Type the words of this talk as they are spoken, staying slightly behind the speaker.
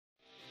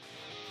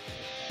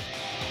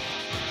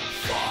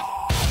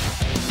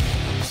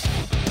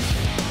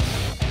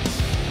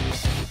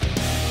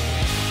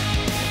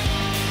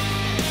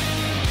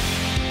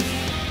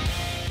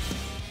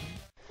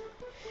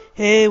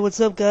Hey, what's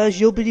up guys,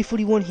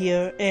 YoBitty41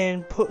 here,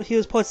 and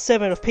here's part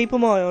 7 of Paper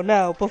Mario.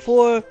 Now,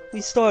 before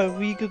we start,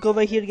 we could go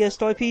right here to get a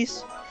star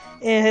piece,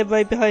 and head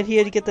right behind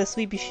here to get that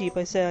sleepy sheep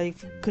I said I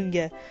couldn't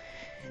get.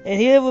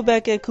 And here we're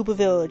back at Koopa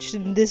Village,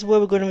 and this is where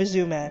we're going to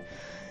resume at.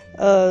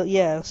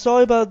 Yeah,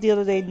 sorry about the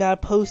other day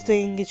not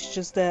posting, it's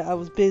just that I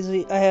was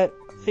busy, I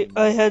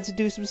had to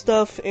do some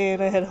stuff,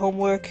 and I had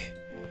homework,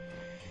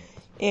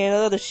 and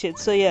other shit,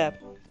 so yeah.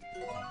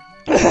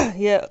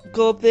 Yeah,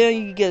 go up there,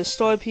 you can get a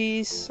star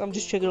piece. I'm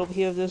just checking over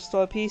here if there's a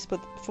star piece, but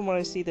from what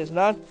I see, there's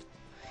not.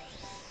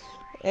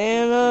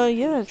 And,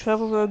 yeah,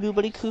 travel around New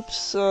Buddy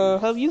Coops. How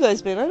have you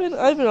guys been?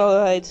 I've been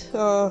alright.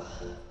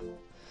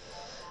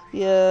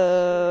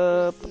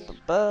 Yeah.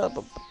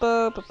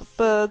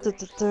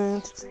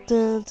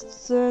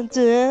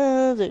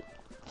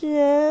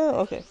 Yeah,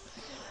 okay.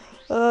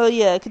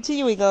 Yeah,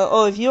 continuing on.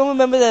 Oh, if you don't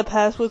remember that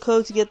password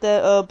code to get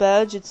that,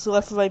 badge, it's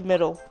left, right,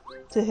 middle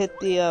to hit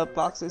the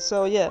boxes.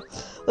 So yeah,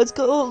 let's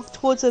go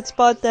towards that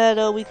spot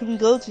that we couldn't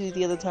go to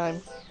the other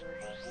time.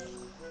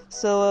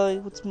 So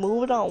let's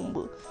move it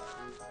on.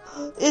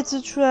 It's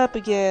a trap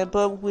again,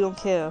 but we don't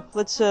care.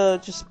 Let's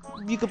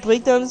you can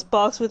break down this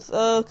box with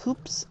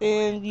Koops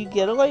and you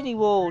get a lightning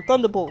bolt,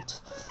 thunderbolt.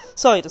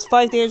 Sorry, there's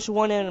 5 damage to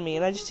one enemy,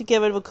 and I just to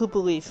get rid of a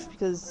Koopa leaf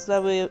because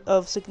that way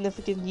of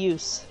significant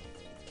use.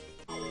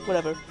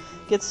 Whatever.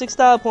 Get 6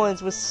 style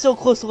points. We're so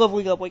close to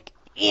leveling up. Like,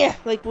 yeah,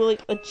 like we're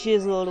like a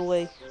jizzload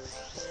away.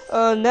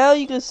 Now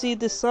you can see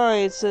this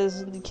sign. It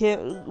says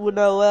we're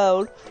not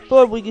allowed,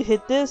 but we can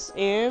hit this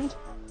and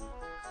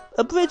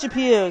a bridge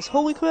appears.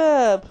 Holy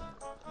crap!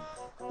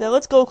 Now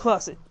let's go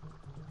across it.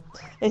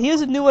 And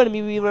here's a new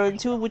enemy we run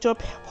into, which are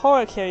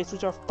power carriers,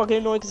 which are fucking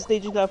annoying because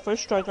they just got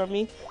first strike on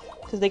me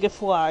because they can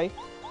fly.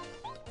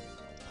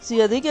 So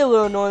yeah, they get a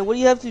little annoying. What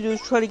you have to do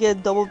is try to get a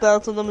double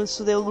bounce on them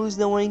so they'll lose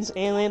their wings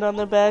and land on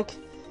their back,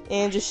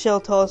 and just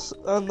shell toss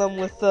on them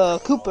with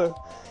Koopa.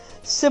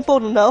 Simple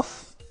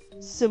enough.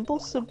 Simple.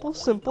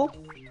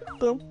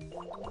 Boom.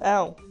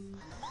 Ow.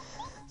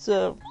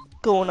 So,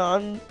 going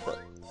on.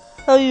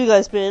 How you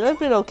guys been? I've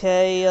been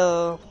okay.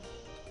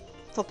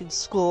 Fucking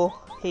school.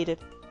 Hate it.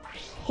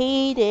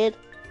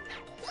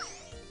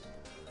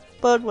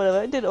 But whatever,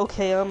 I did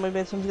okay on my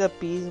midterms. Got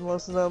B's and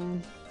most of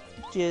them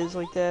jizz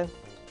like that.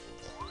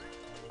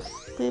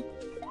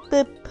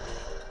 Bip.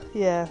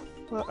 Yeah.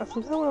 Well, I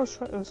forgot what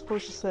I was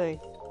supposed to say.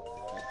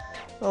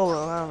 Oh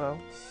well, I don't know.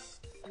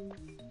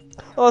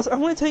 Oh, so I'm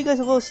gonna tell you guys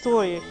a little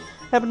story. It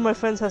happened to my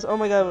friend's house. Oh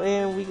my god,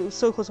 and we were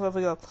so close to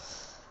having up.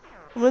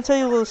 I'm gonna tell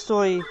you a little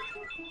story.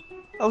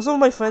 I was over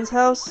my friend's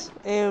house,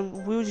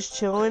 and we were just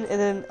chilling, and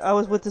then I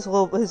was with his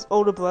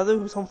older brother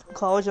who was home from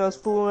college, and I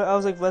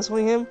was like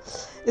wrestling him,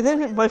 and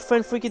then my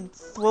friend freaking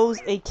throws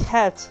a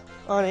cat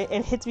on it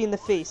and hits me in the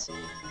face.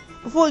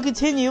 Before we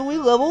continue, we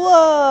level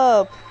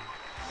up!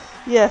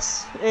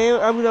 Yes,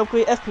 and I'm gonna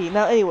upgrade FP.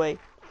 Now anyway.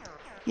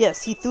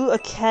 Yes, he threw a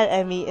cat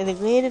at me and it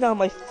landed on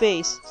my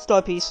face.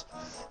 Star piece.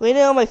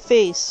 Landed on my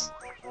face.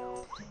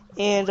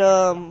 And,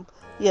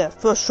 yeah,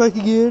 first strike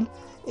again.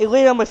 It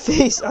landed on my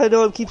face. I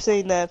know I keep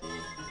saying that.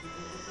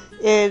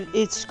 And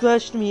it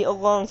scratched me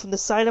along from the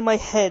side of my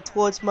head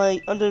towards my,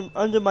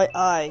 under my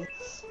eye.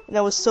 And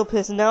I was so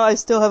pissed. And now I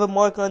still have a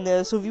mark on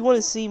there. So if you want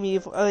to see me,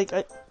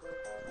 I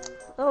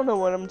don't know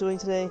what I'm doing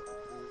today.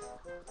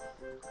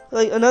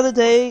 Like, another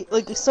day,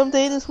 like,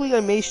 someday this week I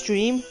may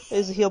stream.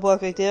 There's a heal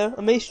block right there. I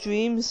may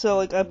stream, so,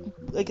 like, I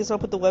guess I'll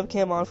put the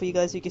webcam on for you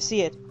guys so you can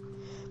see it.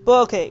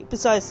 But, okay,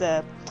 besides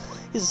that,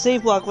 there's a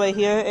save block right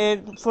here,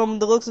 and from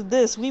the looks of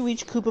this, we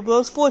reach Koopa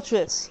Bros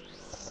Fortress.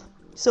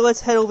 So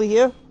let's head over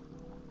here.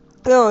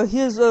 Oh,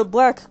 here's a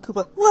black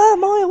Koopa. Wow,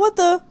 Mario, what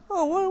the?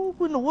 Oh,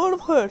 what in the world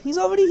of hurt? He's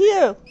already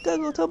here. Gotta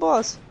go tell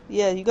boss.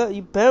 Yeah,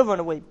 you better run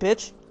away,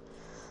 bitch.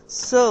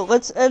 So,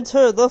 let's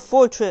enter the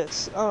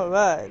fortress.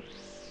 Alright.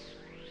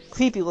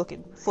 Creepy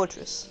looking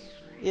fortress.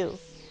 Ew.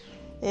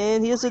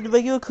 And here's a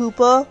regular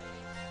Koopa.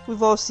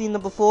 We've all seen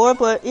them before,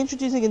 but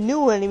introducing a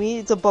new enemy,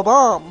 it's a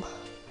Bomb.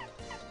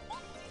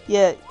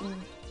 Yeah,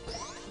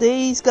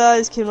 these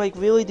guys can like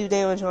really do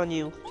damage on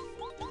you.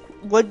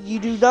 What you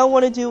do not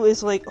want to do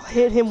is like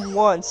hit him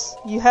once.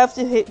 You have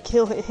to hit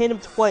him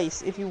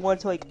twice if you want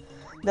to like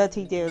not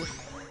take damage.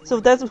 So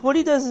that's what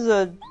he does is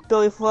a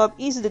belly flop,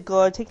 easy to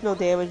guard, take no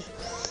damage.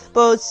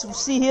 But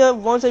see here,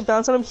 once I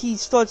bounce on him, he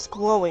starts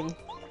glowing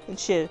and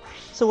shit.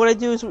 So what I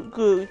do is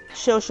go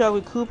shell shot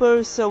with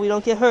Koopa so we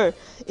don't get hurt.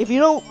 If you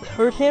don't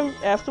hurt him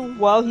after a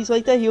while, he's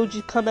like that, he'll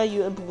just come at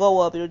you and blow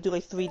up. It'll do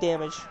like 3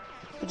 damage,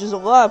 which is a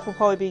lot for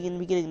probably being in the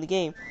beginning of the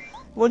game.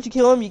 Once you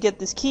kill him, you get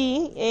this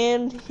key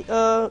and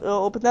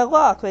it'll open that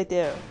lock right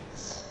there.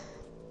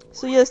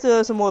 So yes, there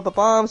are some more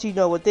bombs. You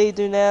know what they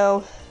do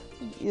now.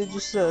 You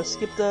just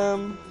skip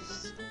them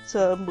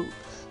to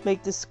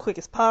make this quick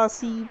as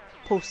possible.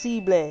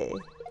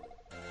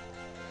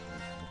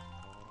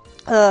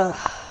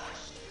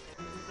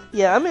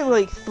 Yeah, I'm in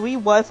like 3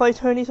 Wi-Fi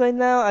tourneys right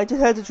now. I just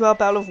had to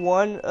drop out of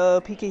 1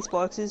 PK's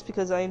boxes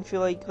because I didn't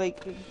feel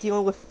like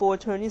dealing with 4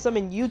 tourneys. I'm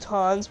in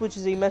Utahns, which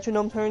is a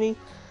metronome tourney.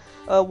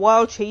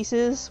 Wild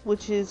Chases,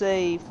 which is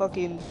a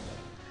fucking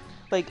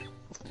like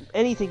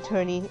anything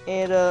turny,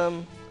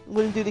 and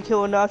wouldn't do the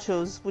killer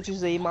nachos, which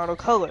is a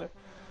monocolor.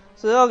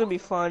 So they're all gonna be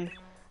fun.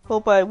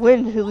 Hope I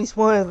win at least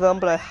one of them,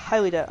 but I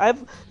highly doubt.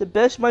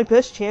 My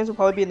best chance will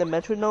probably be in the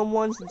metronome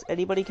one, since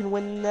anybody can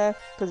win in that,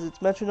 because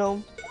it's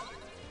metronome.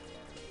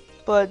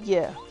 But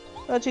yeah,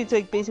 actually it's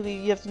like basically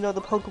you have to know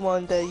the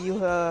Pokemon that you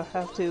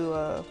have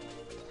to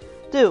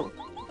do,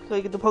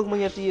 like the Pokemon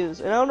you have to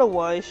use. And I don't know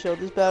why I showed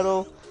this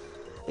battle.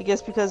 I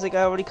guess because like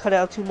I already cut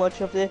out too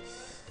much of it,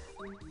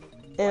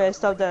 and I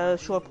stopped at a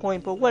short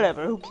point. But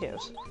whatever, who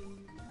cares?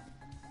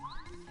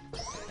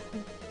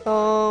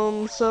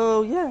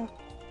 So yeah.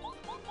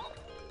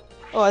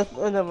 Oh,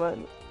 never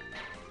mind.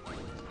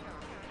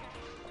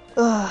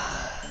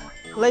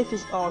 Life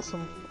is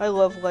awesome. I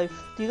love life.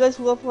 Do you guys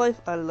love life?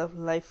 I love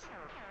life.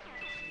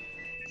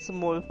 Some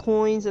more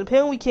coins, and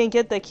apparently we can't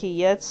get that key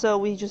yet, so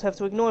we just have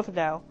to ignore it for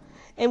now.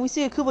 And we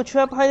see a Koopa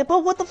trap behind it,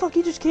 but what the fuck,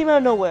 he just came out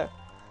of nowhere.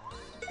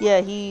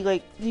 Yeah, he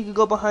could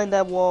go behind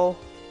that wall.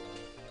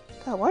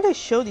 God, why did I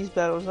show these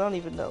battles? I don't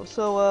even know.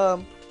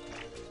 So,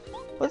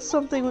 what's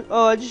something,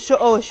 I show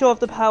off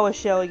the power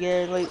shell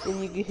again, like,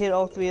 and you can hit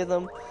all three of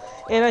them.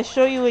 And I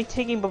show you, like,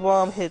 taking the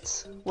bomb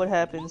hits, what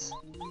happens.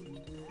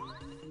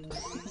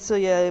 So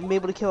yeah, I'm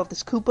able to kill off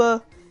this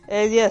Koopa,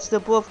 and yes,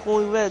 they're both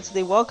glowing red, so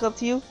they walk up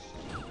to you,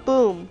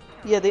 boom.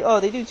 Yeah,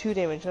 they do 2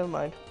 damage, never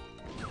mind.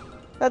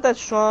 Not that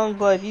strong,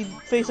 but if you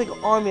face like an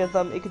army of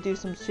them, it could do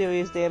some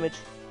serious damage.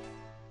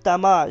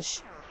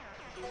 Damage.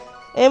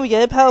 And we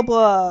get a power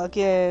block,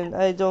 and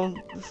I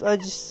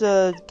just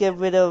get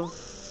rid of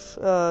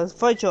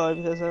Fight Charge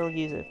because I don't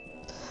use it.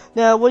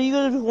 Now, what you're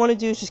going to want to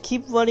do is just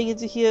keep running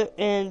into here,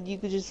 and you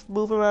could just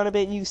move around a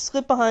bit, and you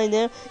slip behind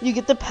there, and you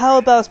get the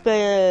Power Bounce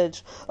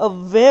badge. A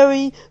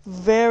very,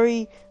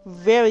 very,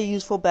 very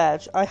useful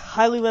badge. I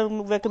highly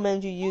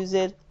recommend you use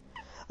it.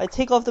 I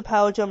take off the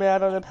Power Jump and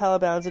add on the Power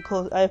Bounce and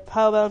close. I have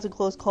Power Bounce and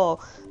Close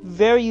Call.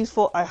 Very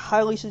useful. I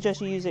highly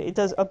suggest you use it. It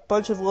does a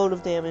bunch of load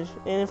of damage,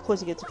 and of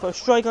course it gets a first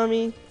strike on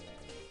me.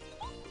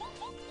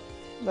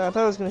 Nah, I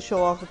thought I was going to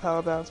show off the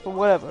Power Bounce, but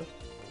whatever.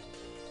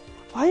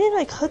 Why didn't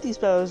I cut these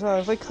battles?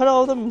 If I cut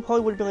all of them, it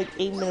probably would have been like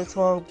 8 minutes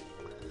long.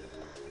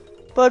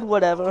 But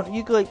whatever.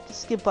 You could like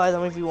skip by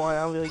them if you want.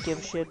 I don't really give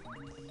a shit.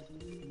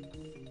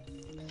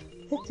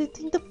 I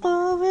think the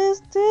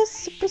forest is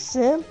super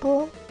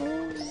simple.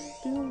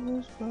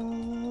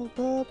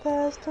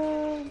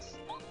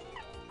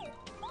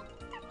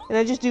 And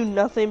I just do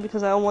nothing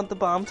because I don't want the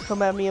bomb to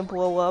come at me and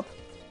blow up.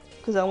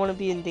 Because I want to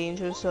be in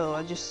danger, so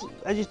I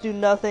just do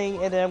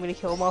nothing, and then I'm gonna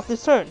kill him off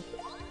this turn.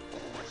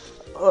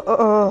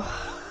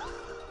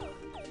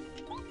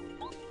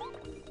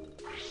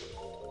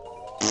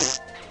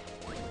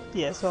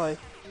 Yeah, sorry.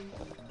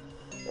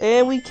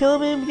 And we kill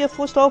him and we get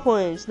 4 star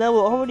points. Now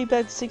we're already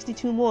back to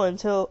 62 more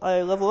until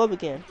I level up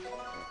again.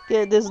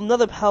 Yeah, there's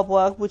another power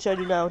block which I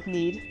do not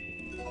need.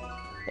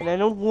 And I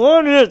don't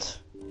want it!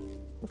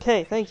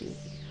 Okay, thank you.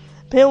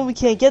 Apparently we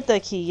can't get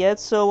that key yet,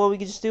 so what we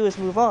can just do is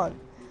move on.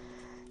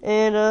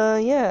 And,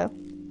 yeah.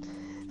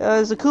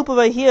 There's a Koopa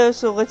right here,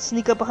 so let's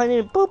sneak up behind it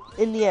and boop,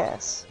 in the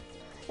ass.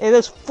 And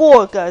there's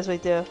 4 guys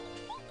right there.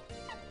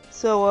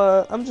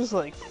 So, I'm just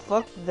like,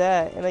 fuck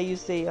that, and I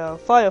used a,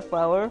 Fire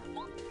Flower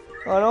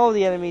on all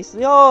the enemies.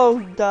 They all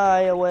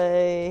die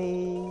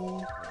away.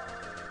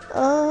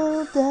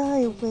 All die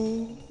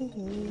away.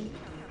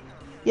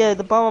 Yeah,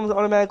 the bombs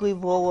automatically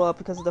blow up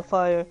because of the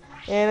fire.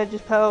 And I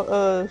just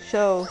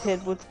shell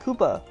hit with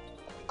Koopa.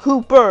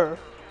 Cooper!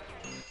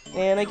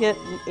 And I get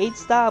 8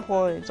 star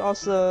points.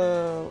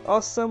 Awesome.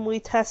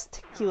 Awesomely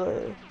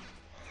testicular.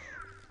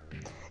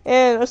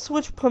 And a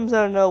switch comes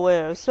out of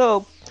nowhere,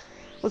 so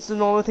what's the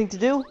normal thing to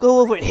do? Go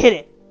over and hit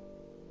it!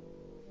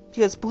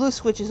 Because blue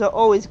switches are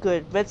always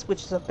good, red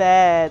switches are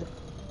bad.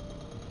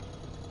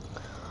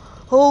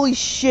 Holy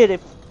shit,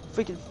 it's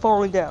freaking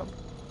falling down.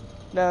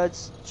 Now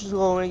it's just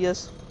lowering, I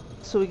guess,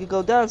 so we can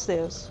go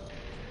downstairs.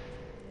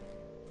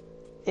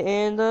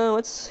 And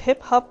let's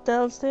hip hop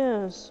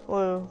downstairs,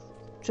 or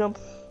jump,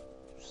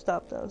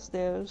 stop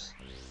downstairs.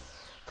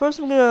 First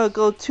I'm gonna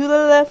go to the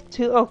left,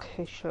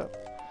 okay, shut up.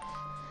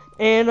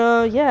 And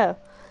yeah.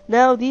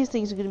 Now these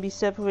things are going to be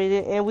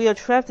separated, and we are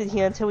trapped in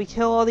here until we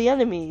kill all the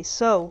enemies,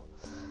 so,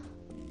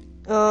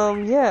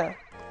 yeah,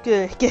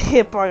 gonna get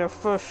hit by a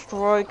first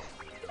strike.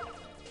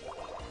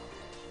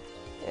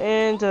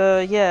 And,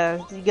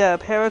 yeah, you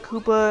got a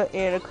Para-Koopa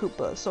and a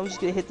Koopa, so I'm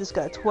just gonna hit this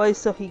guy twice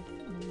so he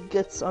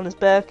gets on his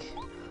back,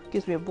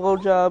 gives me a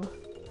blowjob,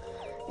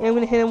 and I'm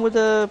gonna hit him with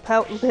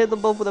hit them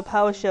both with a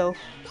power shell,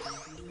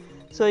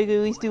 so you can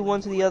at least do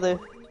one to the other.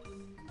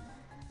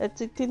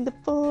 It's in the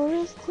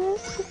forest.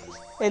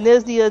 And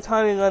there's the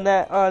timing on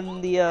that, on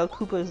the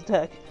Koopa's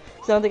attack.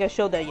 So I don't think I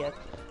showed that yet.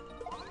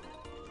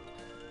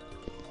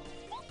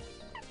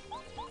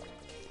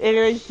 And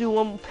I just do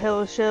one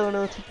power shell and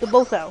I'll take them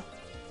both out.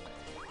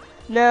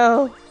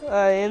 Now,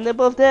 and they're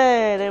both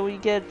dead, and we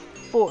get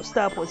 4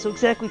 star points. So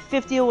exactly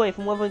 50 away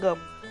from leveling up.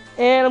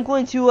 And I'm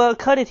going to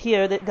cut it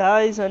here,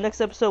 guys.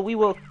 Next episode we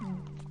will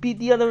beat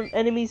the other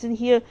enemies in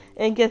here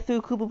and get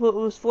through Koopa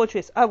Bros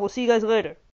Fortress. I will see you guys later.